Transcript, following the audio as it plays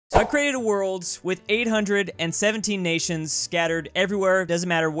I created a world with 817 nations scattered everywhere. Doesn't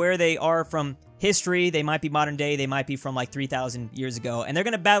matter where they are from history. They might be modern day. They might be from like 3,000 years ago. And they're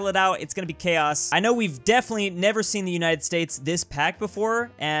going to battle it out. It's going to be chaos. I know we've definitely never seen the United States this packed before.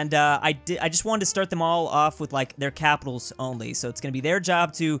 And I just wanted to start them all off with like their capitals only. So it's going to be their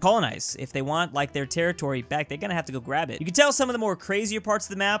job to colonize. If they want like their territory back, they're going to have to go grab it. You can tell some of the more crazier parts of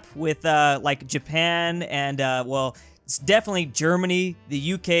the map with like Japan and well, it's definitely Germany,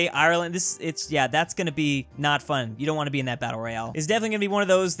 the UK, Ireland. Yeah, that's going to be not fun. You don't want to be in that battle royale. It's definitely going to be one of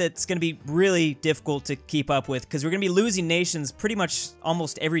those that's going to be really difficult to keep up with because we're going to be losing nations pretty much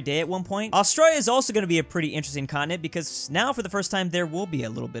almost every day at one point. Australia is also going to be a pretty interesting continent because now for the first time there will be a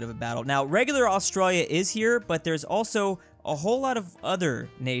little bit of a battle. Now, regular Australia is here, but there's also a whole lot of other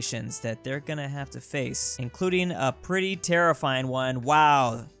nations that they're gonna have to face, including a pretty terrifying one.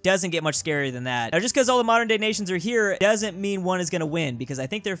 Wow, doesn't get much scarier than that. Now, just because all the modern day nations are here doesn't mean one is gonna win, because I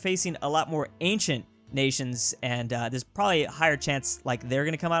think they're facing a lot more ancient nations, and there's probably a higher chance like they're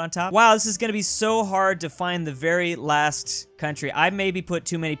gonna come out on top. Wow, this is gonna be so hard to find the very last country. I maybe put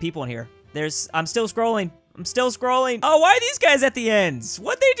too many people in here. I'm still scrolling. I'm still scrolling. Oh, why are these guys at the ends?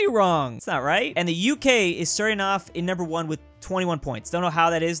 What'd they do wrong? It's not right. And the UK is starting off in #1 with 21 points. Don't know how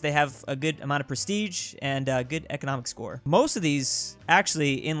that is. They have a good amount of prestige and a good economic score. Most of these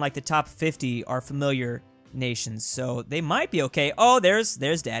actually in like the top 50 are familiar nations, so they might be okay. Oh, there's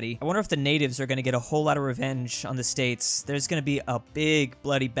daddy. I wonder if the natives are gonna get a whole lot of revenge on the states. There's gonna be a big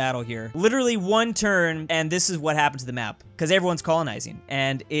bloody battle here. Literally one turn and this is what happened to the map, because everyone's colonizing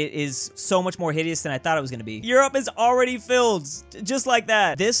and it is so much more hideous than I thought it was gonna be. Europe is already filled just like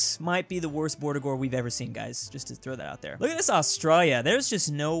that. This might be the worst border war we've ever seen, guys, just to throw that out there. Look at this Australia. There's just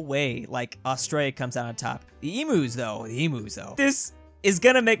no way like Australia comes out on top. The emus though. This is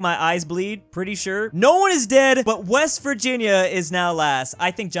gonna make my eyes bleed, pretty sure. No one is dead, but West Virginia is now last. I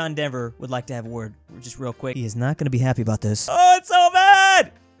think John Denver would like to have a word, just real quick. He is not gonna be happy about this. Oh, it's so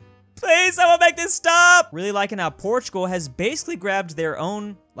bad! Please, someone make this stop! Really liking how Portugal has basically grabbed their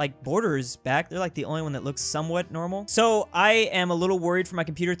own, like, borders back. They're, like, the only one that looks somewhat normal. So, I am a little worried for my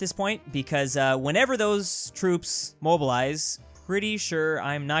computer at this point, because whenever those troops mobilize, pretty sure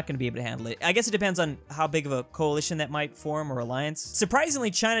I'm not going to be able to handle it. I guess it depends on how big of a coalition that might form or alliance. Surprisingly,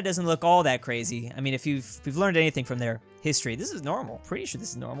 China doesn't look all that crazy. I mean, if we've learned anything from their history, this is normal. Pretty sure this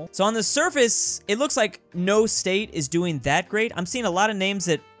is normal. So on the surface, it looks like no state is doing that great. I'm seeing a lot of names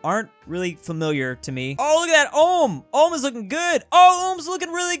that aren't really familiar to me. Oh, look at that, Ohm! Ohm is looking good. Oh, Ohm's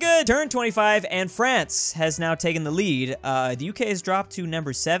looking really good. Turn 25, and France has now taken the lead. The UK has dropped to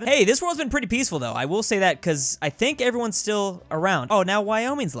 #7. Hey, this world's been pretty peaceful, though. I will say that, because I think everyone's still around. Oh, now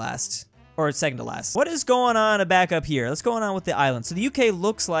Wyoming's last. Or second to last. What is going on back up here? What's going on with the island? So the UK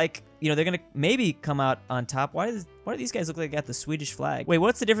looks like, you know, they're gonna maybe come out on top. Why do these guys look like they got the Swedish flag? Wait,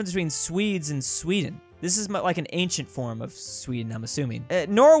 what's the difference between Swedes and Sweden? This is like an ancient form of Sweden, I'm assuming.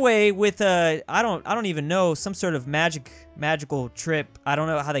 Norway with I don't even know, some sort of magical trip. I don't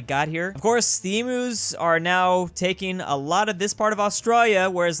know how they got here. Of course, the emus are now taking a lot of this part of Australia,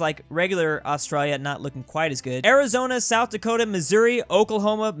 whereas like regular Australia not looking quite as good. Arizona, South Dakota, Missouri,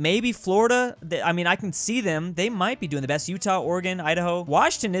 Oklahoma, maybe Florida. I mean, I can see them. They might be doing the best. Utah, Oregon, Idaho.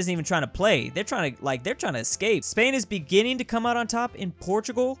 Washington isn't even trying to play. They're trying to escape. Spain is beginning to come out on top. In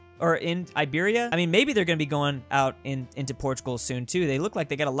Portugal, or in Iberia. I mean, maybe they're gonna be going out into Portugal soon too. They look like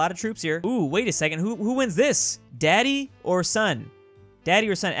they got a lot of troops here. Ooh, wait a second. Who wins this? Daddy or son? Daddy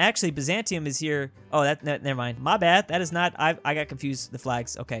or son? Actually, Byzantium is here. Oh, never mind. My bad. That is not. I got confused. The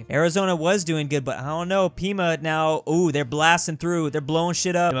flags. Okay. Arizona was doing good, but I don't know. Pima now. Ooh, they're blasting through. They're blowing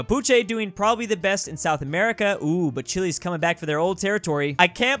shit up. Mapuche doing probably the best in South America. Ooh, but Chile's coming back for their old territory. I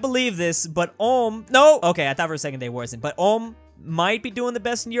can't believe this, but Ohm. No. Okay, I thought for a second they wasn't, but Ohm might be doing the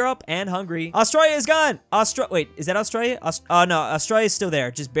best in Europe and Hungary. Australia is gone. Wait, is that Australia? Oh no, Australia is still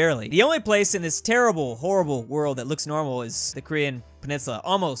there, just barely. The only place in this terrible, horrible world that looks normal is the Korean Peninsula.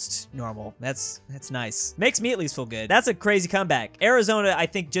 Almost normal. That's nice. Makes me at least feel good. That's a crazy comeback. Arizona, I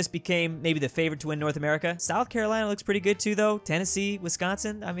think, just became maybe the favorite to win North America. South Carolina looks pretty good too, though. Tennessee,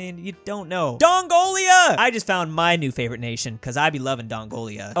 Wisconsin. I mean, you don't know. Dongolia! I just found my new favorite nation, because I be loving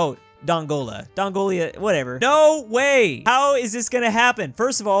Dongolia. Oh, Dongolia, whatever. No way! How is this gonna happen?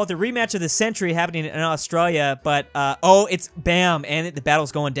 First of all, the rematch of the century happening in Australia, but, oh, it's bam, and the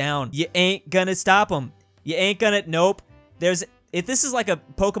battle's going down. You ain't gonna stop them. You ain't gonna, nope. If this is like a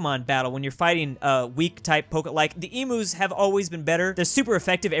Pokemon battle, when you're fighting weak type Pokemon, like the emus have always been better. They're super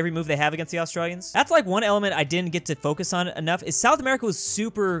effective every move they have against the Australians. That's like one element I didn't get to focus on enough, is South America was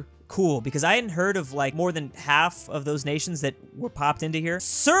super cool because I hadn't heard of like more than half of those nations that were popped into here.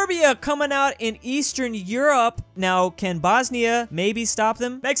 Serbia coming out in Eastern Europe. Now, can Bosnia maybe stop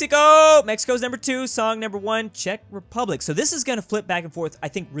them? Mexico! Mexico's number 2, Song number 1, Czech Republic. So this is gonna flip back and forth, I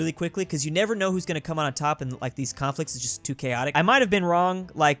think, really quickly because you never know who's gonna come out on top and like these conflicts is just too chaotic. I might have been wrong,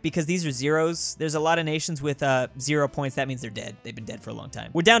 like because these are zeros. There's a lot of nations with 0 points. That means they're dead. They've been dead for a long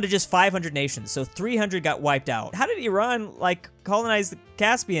time. We're down to just 500 nations, so 300 got wiped out. How did Iran like colonize the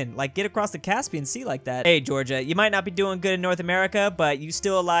Caspian, like get across the Caspian Sea like that? Hey, Georgia, you might not be doing good in North America, but you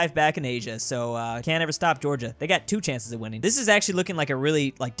still alive back in Asia, so can't ever stop Georgia. They got 2 chances of winning. This is actually looking like a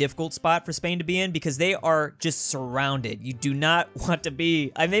really like difficult spot for Spain to be in because they are just surrounded. You do not want to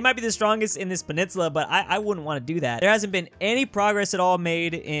be, I mean, they might be the strongest in this peninsula, but I wouldn't want to do that. There hasn't been any progress at all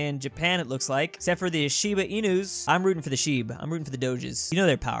made in Japan, it looks like, except for the Shiba Inus. I'm rooting for the Sheeb. I'm rooting for the Doges. You know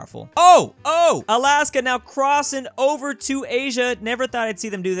they're powerful. Oh, Alaska now crossing over to Asia. Never thought I'd see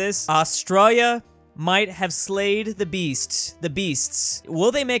them do this. Australia might have slayed the beasts.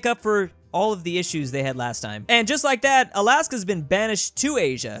 Will they make up for all of the issues they had last time? And just like that, Alaska's been banished to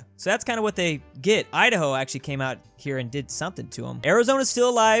Asia. So that's kind of what they get. Idaho actually came out here and did something to them. Arizona's still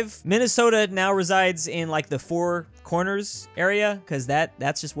alive. Minnesota now resides in like the 4 corners area because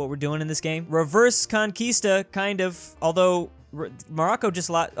that's just what we're doing in this game. Reverse Conquista, kind of, although Morocco just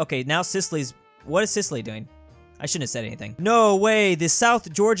lost. Okay, now Sicily's, what is Sicily doing? I shouldn't have said anything. No way, the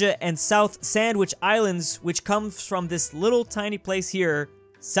South Georgia and South Sandwich Islands, which comes from this little tiny place here,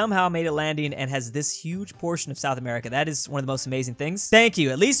 somehow made a landing and has this huge portion of South America. That is one of the most amazing things. Thank you.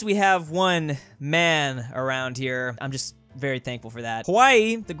 At least we have one man around here. I'm just very thankful for that.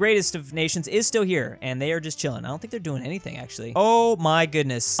 Hawaii, the greatest of nations, is still here, and they are just chilling. I don't think they're doing anything, actually. Oh my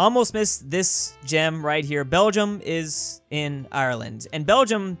goodness. Almost missed this gem right here. Belgium is in Ireland, and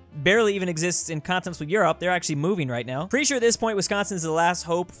Belgium barely even exists in continental Europe. They're actually moving right now. Pretty sure at this point, Wisconsin is the last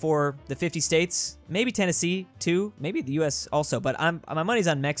hope for the 50 states. Maybe Tennessee, too. Maybe the U.S. also, but my money's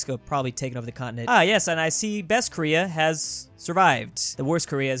on Mexico probably taking over the continent. Ah, yes, and I see best Korea has survived. The worst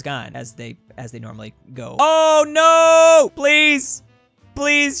Korea is gone, as they normally go. Oh, no! Please!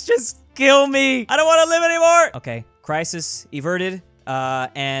 Please, just kill me! I don't want to live anymore! Okay, crisis averted.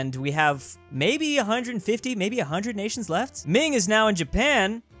 And we have maybe 150, maybe 100 nations left. Ming is now in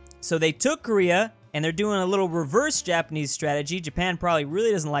Japan, so they took Korea, and they're doing a little reverse Japanese strategy. Japan probably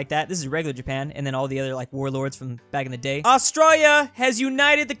really doesn't like that. This is regular Japan, and then all the other like warlords from back in the day. Australia has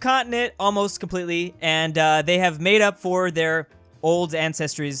united the continent almost completely, and they have made up for their old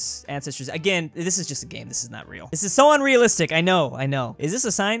ancestors. Again, this is just a game. This is not real. This is so unrealistic. I know. Is this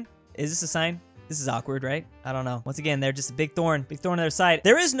a sign? Is this a sign? This is awkward, right? I don't know. Once again, they're just a big thorn on their side.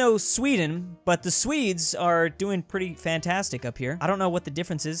 There is no Sweden, but the Swedes are doing pretty fantastic up here. I don't know what the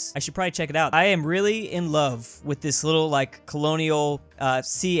difference is. I should probably check it out. I am really in love with this little like colonial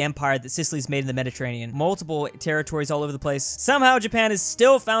sea empire that Sicily's made in the Mediterranean. Multiple territories all over the place. Somehow Japan has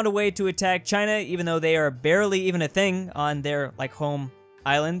still found a way to attack China, even though they are barely even a thing on their like home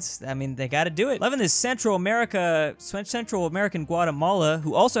islands. I mean, they got to do it. Loving this Central American Guatemala,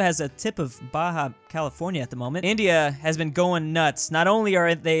 who also has a tip of Baja California at the moment. India has been going nuts. Not only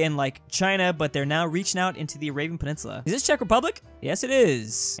are they in like China, but they're now reaching out into the Arabian Peninsula. Is this Czech Republic? Yes, it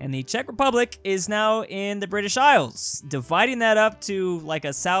is. And the Czech Republic is now in the British Isles, dividing that up to like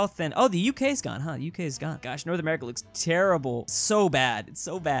a south and, oh, the UK's gone, huh? The UK is gone. Gosh, North America looks terrible. So bad. It's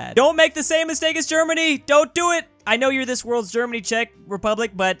so bad. Don't make the same mistake as Germany. Don't do it. I know you're this world's Germany, Czech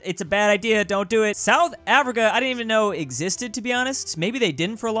Republic, but it's a bad idea. Don't do it. South Africa, I didn't even know existed, to be honest. Maybe they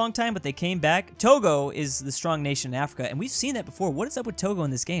didn't for a long time, but they came back. Togo is the strong nation in Africa, and we've seen that before. What is up with Togo in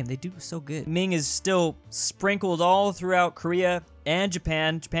this game? They do so good. Ming is still sprinkled all throughout Korea and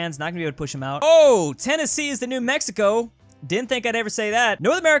Japan. Japan's not gonna be able to push them out. Oh, Tennessee is the new Mexico. Didn't think I'd ever say that.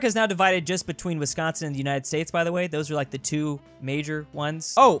 North America is now divided just between Wisconsin and the United States, by the way. Those are like the 2 major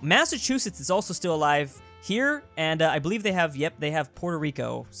ones. Oh, Massachusetts is also still alive here, and I believe they have, yep, they have Puerto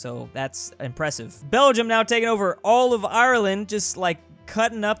Rico, so that's impressive. Belgium now taking over all of Ireland, just like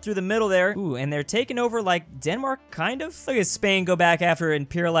cutting up through the middle there. Ooh, and they're taking over like Denmark, kind of. Look at Spain go back after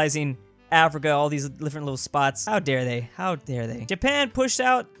imperializing Africa, all these different little spots. How dare they? How dare they? Japan pushed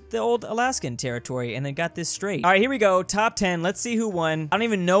out the old Alaskan territory and then got this straight. All right, here we go. Top 10. Let's see who won. I don't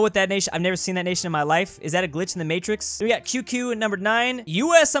even know what that nation, I've never seen that nation in my life. Is that a glitch in the Matrix? We got QQ at number 9.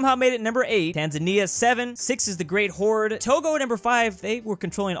 US somehow made it number 8. Tanzania 7. 6 is the Great Horde. Togo number 5. They were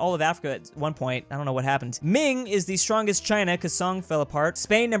controlling all of Africa at one point. I don't know what happened. Ming is the strongest China because Song fell apart.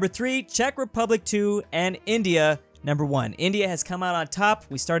 Spain number 3. Czech Republic 2. And India number 1. India has come out on top.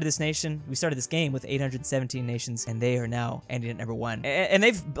 We started this game with 817 nations, and they are now ending at number 1. And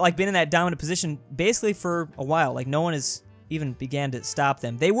they've like been in that dominant position basically for a while. Like no one has even began to stop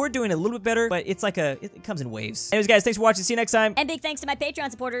them. They were doing a little bit better, but it's like it comes in waves. Anyways, guys, thanks for watching. See you next time. And big thanks to my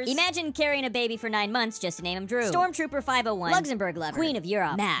Patreon supporters. Imagine carrying a baby for 9 months just to name him Drew. Stormtrooper 501. LuxembourgLover. Queen of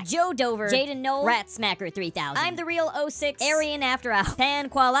Europe. Max. Joe Dover. Jadon N. Rat Smacker 3000. I'm the real 06. Aryanafterhours.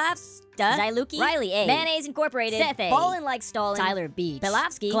 Kawalerzysta. Xaluki. Riley A. Mayonnaise Incorporated. SethA. Ballinlikestalin. Tyler Beach.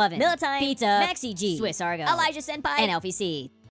 Pelovski. Millatime. Pizza. Maxy G. Swiss Argo. Elijah Senpai. And Elphie C.